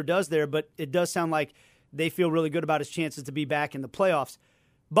what Peter does there, but it does sound like they feel really good about his chances to be back in the playoffs.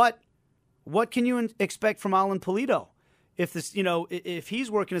 But what can you expect from Alan Pulido? If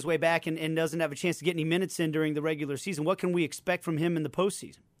he's working his way back and doesn't have a chance to get any minutes in during the regular season, what can we expect from him in the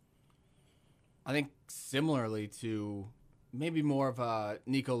postseason? I think similarly to maybe more of a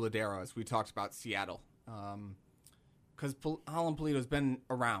Nico Ladera, as we talked about Seattle. Because Alan Pulido's been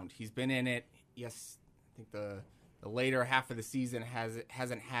around. He's been in it. Yes, I think the later half of the season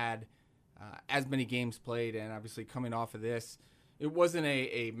hasn't had as many games played, and obviously coming off of this, it wasn't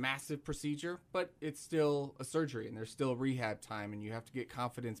a massive procedure, but it's still a surgery, and there's still rehab time, and you have to get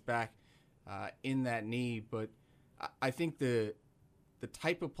confidence back in that knee. But I think the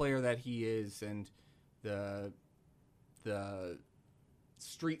type of player that he is, and the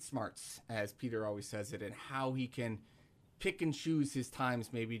street smarts, as Peter always says it, and how he can pick and choose his times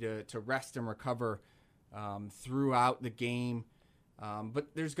maybe to rest and recover throughout the game.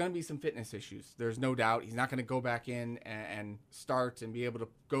 But there's going to be some fitness issues. There's no doubt. He's not going to go back in and start and be able to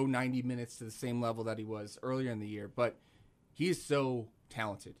go 90 minutes to the same level that he was earlier in the year. But he is so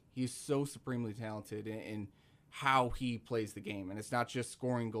talented. He's so supremely talented in how he plays the game. And it's not just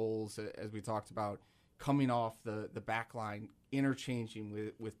scoring goals, as we talked about, coming off the back line,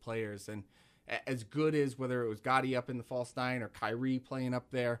 interchanging with players. And as good as whether it was Gotti up in the false nine or Kyrie playing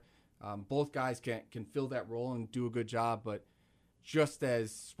up there, both guys can fill that role and do a good job. But just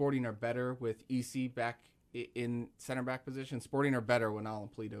as Sporting are better with EC back in center back position, Sporting are better when Alan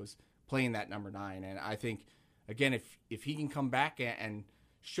Pulido's playing that number 9. And I think, again, if he can come back and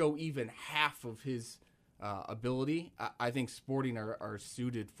show even half of his ability, I think Sporting are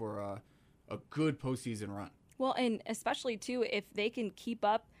suited for a good postseason run. Well, and especially, too, if they can keep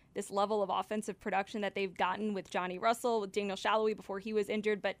up this level of offensive production that they've gotten with Johnny Russell, with Daniel Shallowy before he was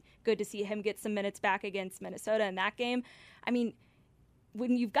injured, but good to see him get some minutes back against Minnesota in that game. I mean,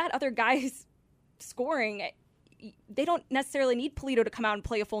 when you've got other guys scoring, they don't necessarily need Pulido to come out and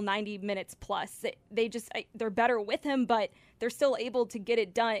play a full 90 minutes plus. They're better with him, but they're still able to get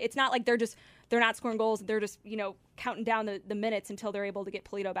it done. It's not like they're not scoring goals. They're just, counting down the minutes until they're able to get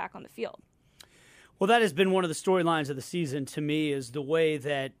Pulido back on the field. Well, that has been one of the storylines of the season to me, is the way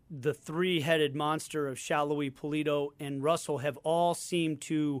that the three-headed monster of Shallowy, Pulido, and Russell have all seemed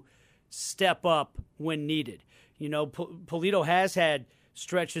to step up when needed. Pulido has had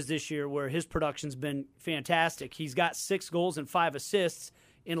stretches this year where his production's been fantastic. He's got 6 goals and 5 assists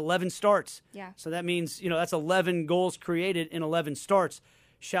in 11 starts. Yeah. So that means, that's 11 goals created in 11 starts.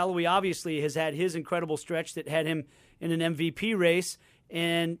 Shallowy obviously has had his incredible stretch that had him in an MVP race,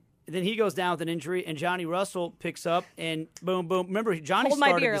 and then he goes down with an injury, and Johnny Russell picks up, and boom, boom. Remember, Johnny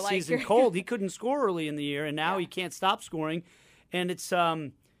started the season cold. He couldn't score early in the year, and now he can't stop scoring. And it's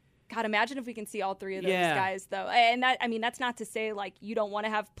God, imagine if we can see all 3 of those guys, though. And that's not to say, you don't want to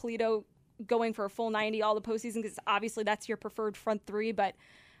have Pulido going for a full 90 all the postseason, because obviously that's your preferred front 3. But,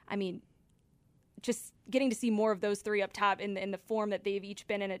 just getting to see more of those 3 up top in the form that they've each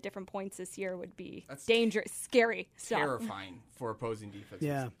been in at different points this year would be dangerous, scary stuff. Terrifying for opposing defenses.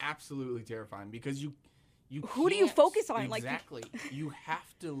 Yeah. Absolutely terrifying, because you who do you focus on? Exactly. You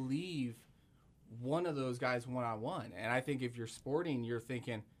have to leave one of those guys one-on-one. And I think if you're Sporting, you're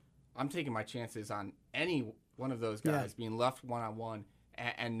thinking, I'm taking my chances on any one of those guys being left one-on-one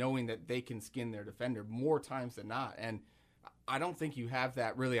and knowing that they can skin their defender more times than not. And I don't think you have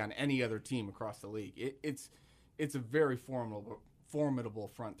that really on any other team across the league. It's a very formidable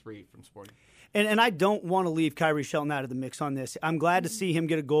front 3 from Sporting. And I don't want to leave Kyrie Shelton out of the mix on this. I'm glad to see him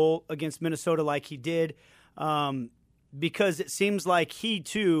get a goal against Minnesota like he did. because it seems like he,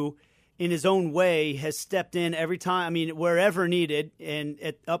 too, in his own way, has stepped in every time, I mean, wherever needed, and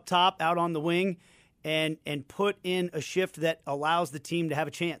up top, out on the wing, and put in a shift that allows the team to have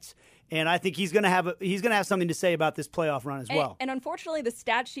a chance. And I think he's going to have something to say about this playoff run as well. And unfortunately, the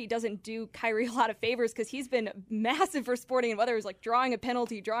stat sheet doesn't do Kyrie a lot of favors because he's been massive for Sporting, and whether it's like drawing a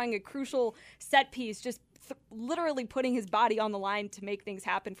penalty, drawing a crucial set piece, just literally putting his body on the line to make things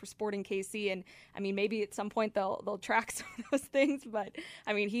happen for Sporting KC. And I mean, maybe at some point they'll track some of those things, but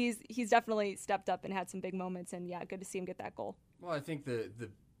I mean, he's definitely stepped up and had some big moments. And yeah, good to see him get that goal. Well, I think the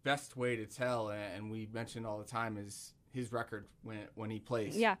best way to tell, and we mention all the time, is his record when he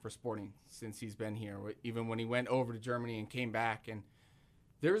plays for Sporting since he's been here, even when he went over to Germany and came back. And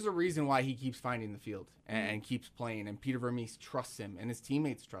there's a reason why he keeps finding the field and keeps playing. And Peter Vermees trusts him, and his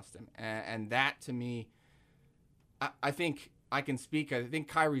teammates trust him. And that, to me, I think I can speak. I think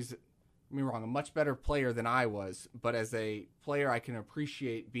Kyrie's, don't get me wrong, a much better player than I was. But as a player, I can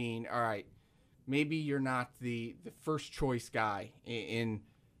appreciate being, all right, maybe you're not the first choice guy in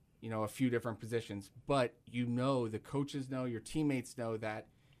a few different positions, but the coaches know, your teammates know that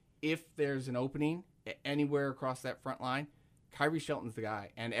if there's an opening anywhere across that front line, Kyrie Shelton's the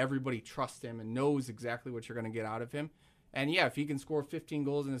guy, and everybody trusts him and knows exactly what you're going to get out of him. And yeah, if he can score 15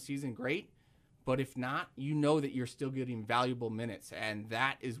 goals in a season, great. But if not, you know that you're still getting valuable minutes, and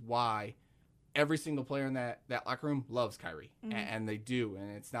that is why every single player in that locker room loves Kyrie, and they do.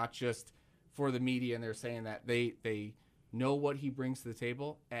 And it's not just for the media, and they're saying that they know what he brings to the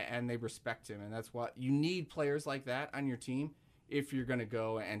table, and they respect him. And that's what you need, players like that on your team if you're going to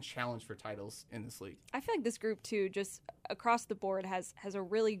go and challenge for titles in this league. I feel like this group, too, just across the board has a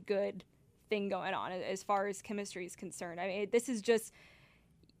really good thing going on as far as chemistry is concerned. I mean, this is just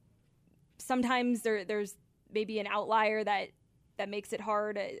sometimes there's maybe an outlier that makes it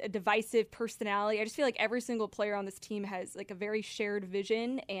hard, a divisive personality. I just feel like every single player on this team has like a very shared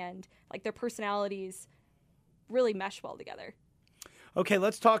vision, and like their personalities really mesh well together. Okay,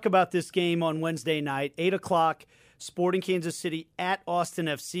 let's talk about this game on Wednesday night, 8 o'clock, Sporting Kansas City at Austin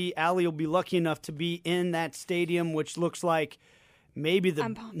FC. Aly will be lucky enough to be in that stadium, which looks like maybe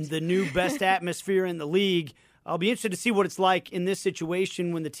the new best atmosphere in the league. I'll be interested to see what it's like in this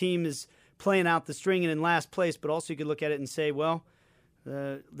situation when the team is playing out the string and in last place, but also you could look at it and say, well,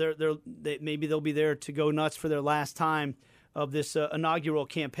 maybe they'll be there to go nuts for their last time of this inaugural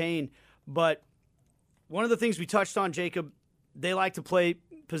campaign. But one of the things we touched on, Jacob, they like to play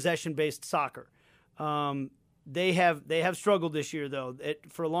possession-based soccer. They have struggled this year, though.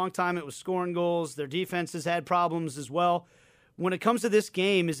 For a long time, it was scoring goals. Their defense has had problems as well. When it comes to this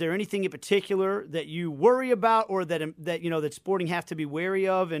game, is there anything in particular that you worry about, or that Sporting have to be wary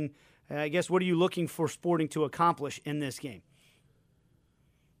of? And I guess, what are you looking for Sporting to accomplish in this game?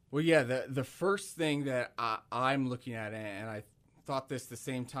 Well, yeah, the first thing that I'm looking at, and I thought this the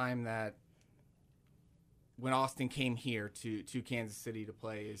same time that when Austin came here to Kansas City to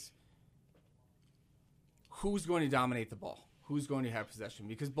play, is who's going to dominate the ball? Who's going to have possession?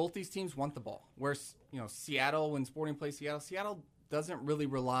 Because both these teams want the ball. Whereas, Seattle, when Sporting plays Seattle doesn't really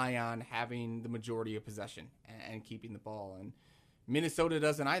rely on having the majority of possession and keeping the ball. And Minnesota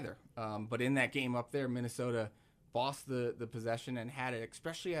doesn't either. But in that game up there, Minnesota bossed the possession and had it,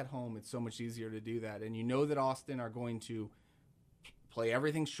 especially at home. It's so much easier to do that. And you know that Austin are going to play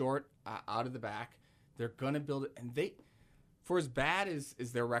everything short out of the back. They're going to build it. And for as bad as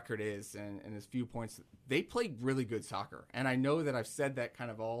their record is and as few points, they play really good soccer. And I know that I've said that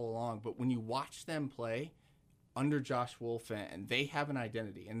kind of all along, but when you watch them play under Josh Wolf, and they have an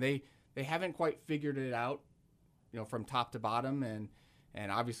identity, and they haven't quite figured it out, from top to bottom,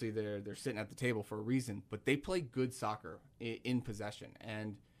 and obviously they're sitting at the table for a reason, but they play good soccer in possession.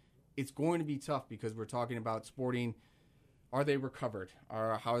 And it's going to be tough because we're talking about Sporting. Are they recovered?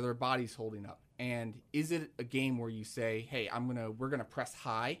 How are their bodies holding up? And is it a game where you say, hey, we're gonna press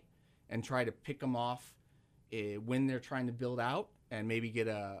high and try to pick them off when they're trying to build out and maybe get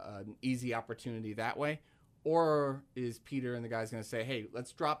an easy opportunity that way? Or is Peter and the guys going to say, hey,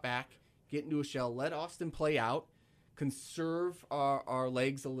 let's drop back, get into a shell, let Austin play out, conserve our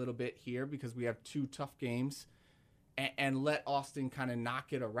legs a little bit here because we have two tough games, and let Austin kind of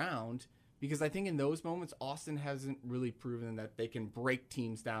knock it around? Because I think in those moments, Austin hasn't really proven that they can break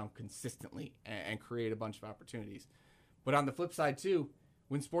teams down consistently and create a bunch of opportunities. But on the flip side, too,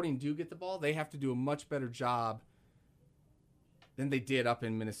 when Sporting do get the ball, they have to do a much better job than they did up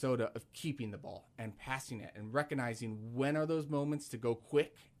in Minnesota of keeping the ball and passing it and recognizing when are those moments to go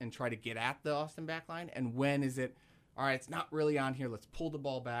quick and try to get at the Austin backline, and when is it, all right, it's not really on here, let's pull the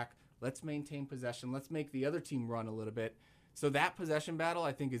ball back, let's maintain possession, let's make the other team run a little bit. So that possession battle,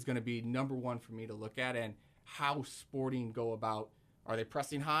 I think, is going to be number one for me to look at, and how Sporting go about. Are they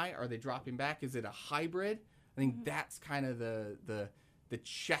pressing high? Are they dropping back? Is it a hybrid? I think that's kind of the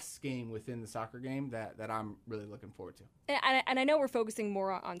chess game within the soccer game that I'm really looking forward to. And I know we're focusing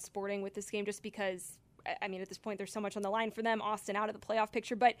more on Sporting with this game just because, I mean, at this point there's so much on the line for them. Austin out of the playoff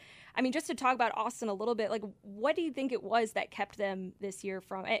picture. But, I mean, just to talk about Austin a little bit, like, what do you think it was that kept them this year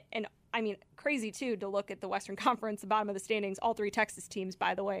from – and I mean, crazy, too, to look at the Western Conference, the bottom of the standings, all three Texas teams,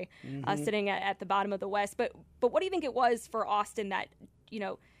 by the way, sitting at the bottom of the West. But what do you think it was for Austin that,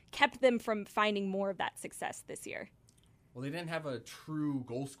 kept them from finding more of that success this year? Well, they didn't have a true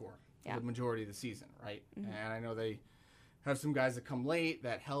goal scorer for the majority of the season, right? And I know they have some guys that come late,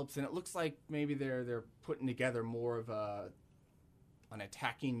 that helps, and it looks like maybe they're putting together more of an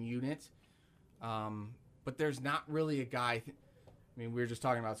attacking unit. But there's not really a guy... we were just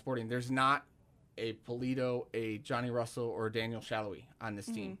talking about Sporting. There's not a Polito, a Johnny Russell, or a Daniel Shalhoub on this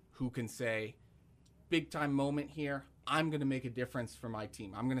team who can say, big-time moment here, I'm going to make a difference for my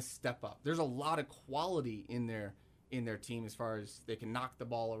team. I'm going to step up. There's a lot of quality in their team as far as they can knock the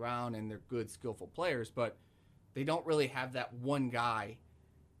ball around and they're good, skillful players, but they don't really have that one guy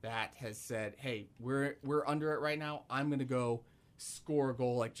that has said, hey, we're under it right now. I'm going to go score a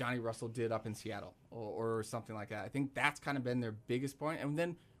goal like Johnny Russell did up in Seattle or something like that. I think that's kind of been their biggest point. And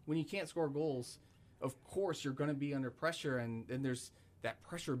then when you can't score goals, of course you're going to be under pressure, and then there's that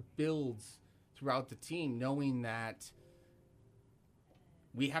pressure builds throughout the team, knowing that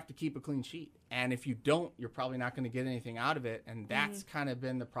we have to keep a clean sheet. And if you don't, you're probably not going to get anything out of it. And that's kind of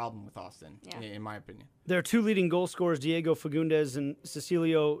been the problem with Austin, in my opinion. Their two leading goal scorers, Diego Fagundes and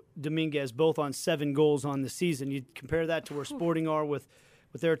Cecilio Dominguez, both on 7 goals on the season. You compare that to where Sporting are with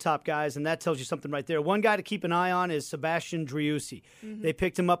their top guys, and that tells you something right there. One guy to keep an eye on is Sebastian Driussi. They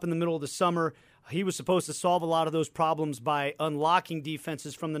picked him up in the middle of the summer. He was supposed to solve a lot of those problems by unlocking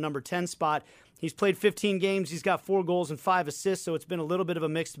defenses from the number 10 spot. He's played 15 games. He's got 4 goals and 5 assists, so it's been a little bit of a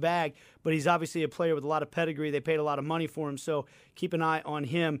mixed bag, but he's obviously a player with a lot of pedigree. They paid a lot of money for him, so keep an eye on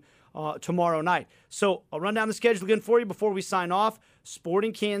him tomorrow night. So I'll run down the schedule again for you before we sign off.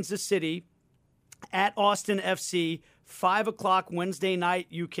 Sporting Kansas City at Austin FC, 5 o'clock Wednesday night.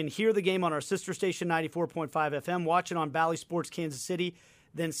 You can hear the game on our sister station, 94.5 FM. Watch it on Bally Sports Kansas City.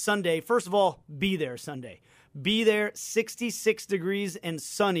 Then Sunday, first of all, be there Sunday. Be there, 66 degrees and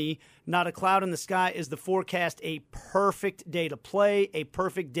sunny. Not a cloud in the sky is the forecast. A perfect day to play, a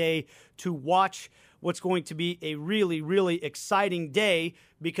perfect day to watch what's going to be a really, really exciting day,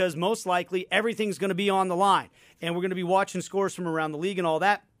 because most likely everything's going to be on the line. And we're going to be watching scores from around the league and all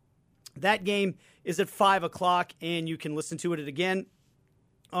that. That game is at 5 o'clock, and you can listen to it again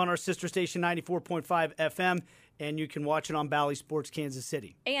on our sister station, 94.5 FM. And you can watch it on Bally Sports Kansas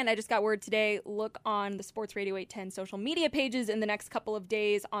City. And I just got word today, look on the Sports Radio 810 social media pages in the next couple of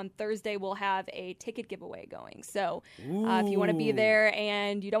days. On Thursday, we'll have a ticket giveaway going. So if you want to be there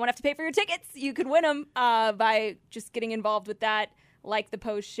and you don't want to have to pay for your tickets, you could win them by just getting involved with that. Like the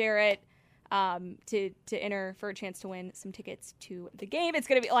post, share it to enter for a chance to win some tickets to the game. It's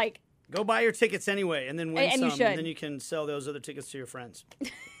going to be like... Go buy your tickets anyway and then win some. And then you can sell those other tickets to your friends.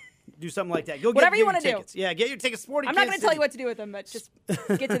 Do something like that. Go whatever you want to do. Yeah, get your tickets. Sporting I'm not going to tell you what to do with them, but just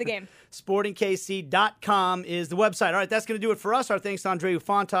get to the game. SportingKC.com is the website. All right, that's going to do it for us. Our thanks to Andreu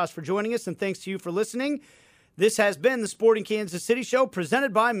Fontàs for joining us, and thanks to you for listening. This has been the Sporting Kansas City Show,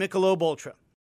 presented by Michelob Ultra.